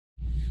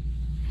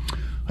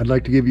I'd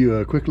like to give you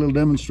a quick little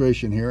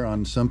demonstration here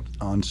on some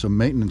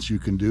maintenance you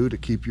can do to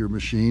keep your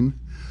machine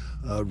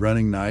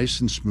running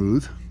nice and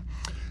smooth,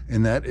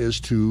 and that is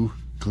to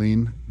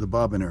clean the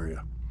bobbin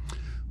area.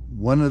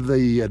 One of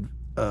the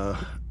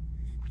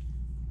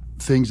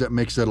things that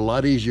makes that a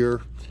lot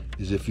easier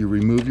is if you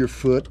remove your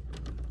foot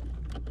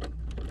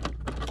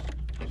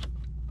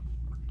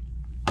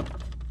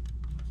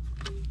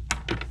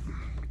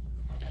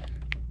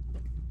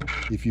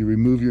if you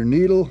remove your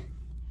needle,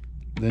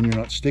 then you're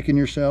not sticking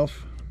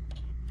yourself.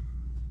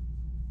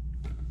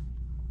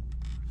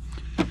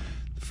 The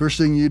first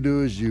thing you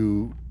do is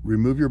you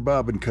remove your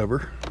bobbin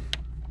cover.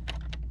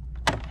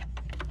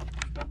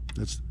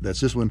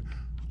 That's this one.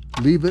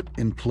 Leave it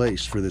in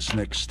place for this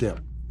next step.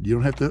 You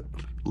don't have to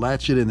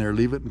latch it in there,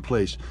 leave it in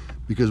place,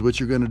 because what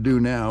you're going to do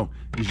now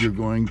is you're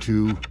going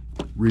to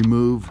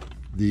remove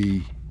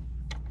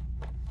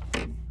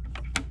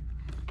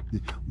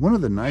one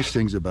of the nice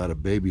things about a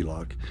baby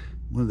lock,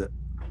 one of the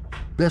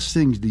best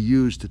things to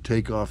use to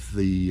take off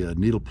the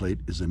needle plate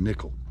is a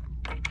nickel.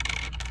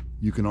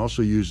 You can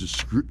also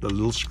use a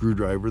little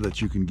screwdriver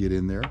that you can get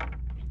in there,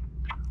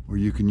 or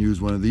you can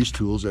use one of these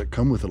tools that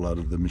come with a lot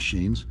of the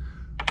machines.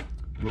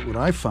 But what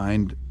I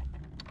find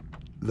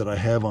that I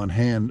have on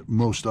hand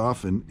most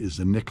often is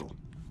a nickel,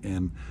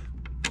 and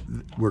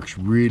it works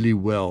really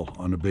well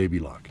on a baby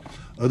lock.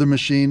 Other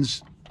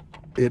machines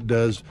it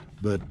does,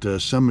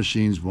 but some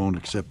machines won't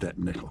accept that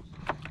nickel.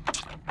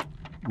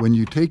 When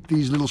you take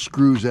these little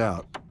screws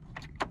out,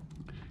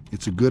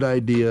 it's a good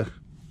idea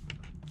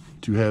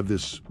to have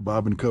this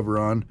bobbin cover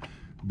on,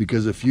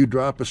 because if you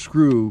drop a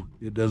screw,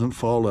 it doesn't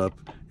fall up,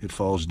 it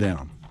falls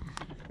down,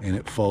 and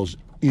it falls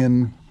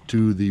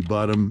into the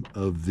bottom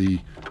of the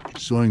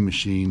sewing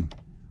machine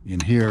in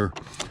here,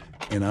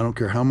 and I don't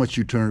care how much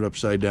you turn it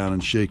upside down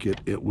and shake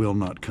it, it will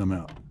not come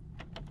out.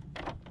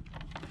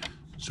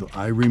 So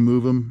I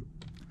remove them,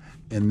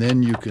 and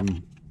then you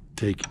can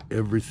take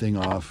everything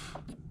off.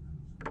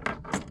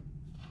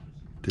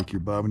 Take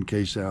your bobbin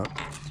case out,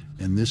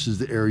 and this is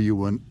the area you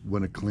want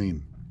to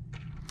clean.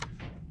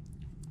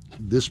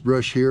 This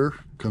brush here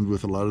comes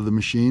with a lot of the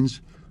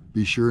machines.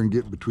 Be sure and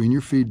get between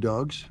your feed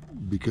dogs,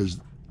 because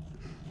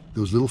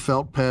those little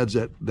felt pads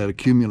that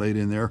accumulate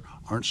in there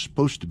aren't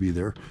supposed to be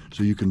there.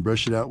 So you can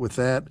brush it out with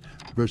that.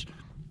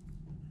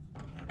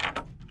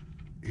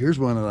 Here's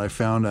one that I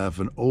found out of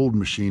an old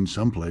machine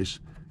someplace,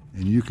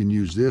 and you can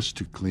use this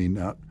to clean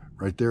out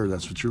right there.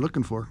 That's what you're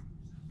looking for.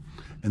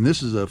 And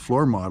this is a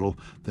floor model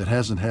that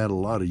hasn't had a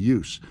lot of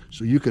use,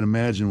 so you can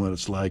imagine what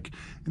it's like.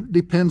 It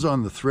depends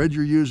on the thread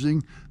you're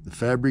using, the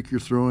fabric you're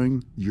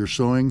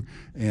sewing,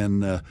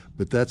 and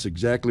but that's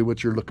exactly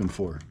what you're looking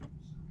for.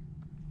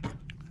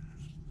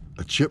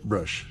 A chip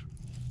brush.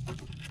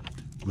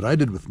 What I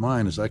did with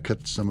mine is I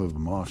cut some of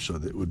them off so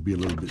that it would be a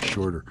little bit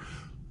shorter.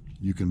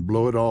 You can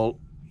blow it all,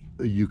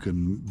 you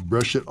can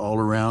brush it all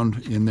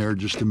around in there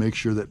just to make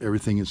sure that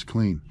everything is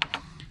clean.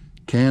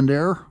 Canned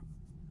air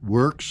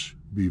works.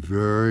 Be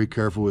very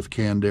careful with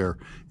canned air.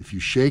 If you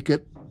shake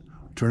it,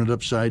 turn it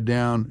upside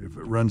down, if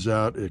it runs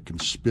out, it can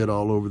spit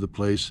all over the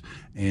place,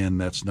 and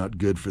that's not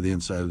good for the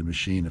inside of the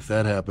machine. If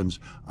that happens,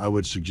 I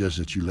would suggest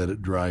that you let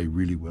it dry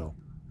really well.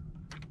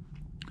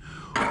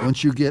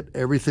 Once you get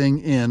everything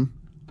in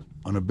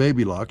on a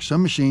baby lock,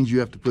 some machines you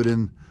have to put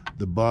in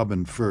the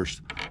bobbin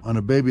first. On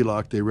a baby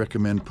lock, they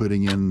recommend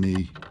putting in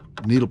the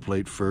needle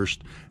plate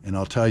first, and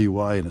I'll tell you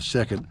why in a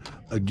second.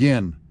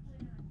 Again,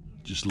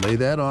 just lay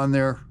that on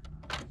there.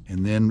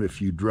 And then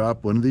if you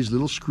drop one of these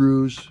little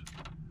screws,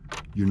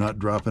 you're not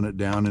dropping it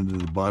down into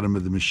the bottom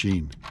of the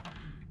machine.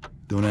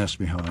 Don't ask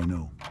me how I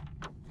know.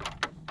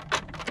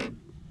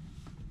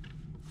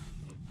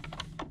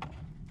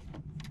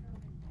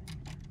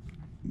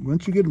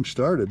 Once you get them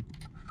started,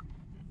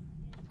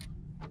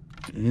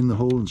 in the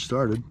hole and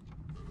started,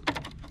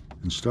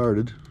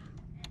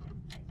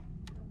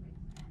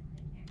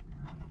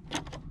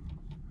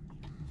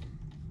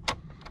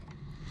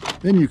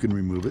 then you can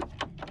remove it.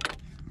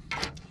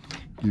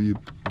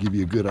 Give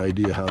you a good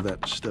idea how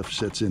that stuff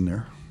sets in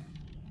there.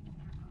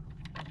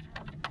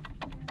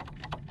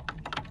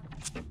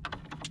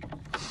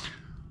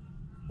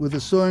 With a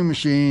sewing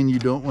machine, you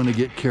don't want to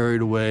get carried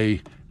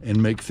away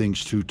and make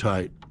things too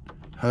tight.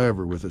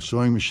 However, with a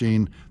sewing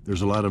machine,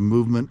 there's a lot of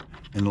movement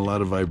and a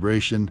lot of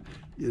vibration.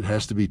 It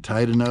has to be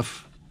tight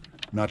enough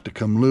not to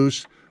come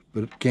loose,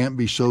 but it can't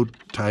be so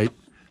tight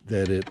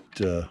that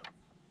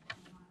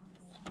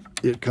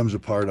it comes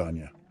apart on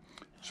you.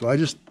 So I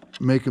just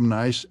make them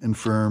nice and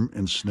firm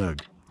and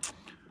snug.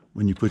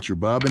 When you put your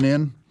bobbin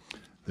in,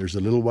 there's a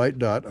little white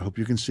dot. I hope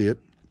you can see it.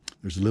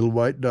 There's a little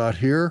white dot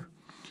here,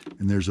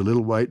 and there's a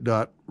little white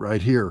dot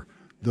right here.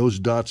 Those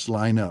dots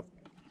line up.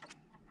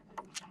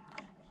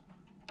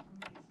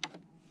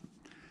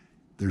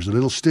 There's a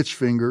little stitch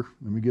finger.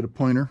 Let me get a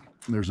pointer.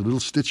 There's a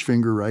little stitch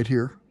finger right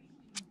here,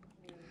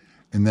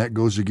 and that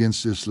goes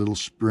against this little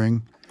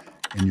spring,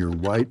 and your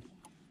white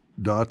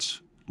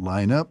dots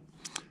line up.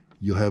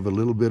 You'll have a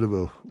little bit of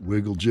a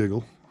wiggle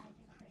jiggle,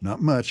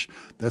 not much.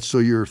 That's so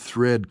your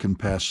thread can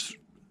pass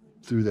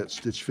through that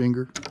stitch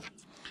finger.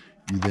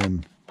 You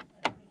then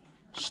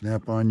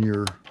snap on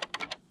your,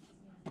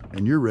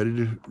 and you're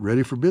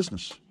ready for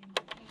business.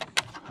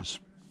 Just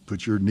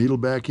put your needle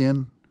back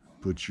in,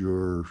 put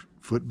your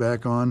foot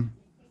back on,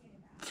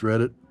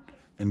 thread it,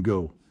 and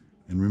go.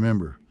 And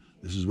remember,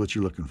 this is what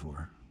you're looking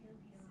for.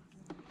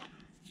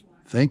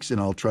 Thanks, and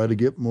I'll try to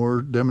get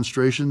more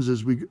demonstrations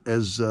as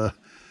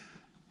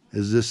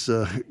this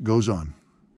goes on.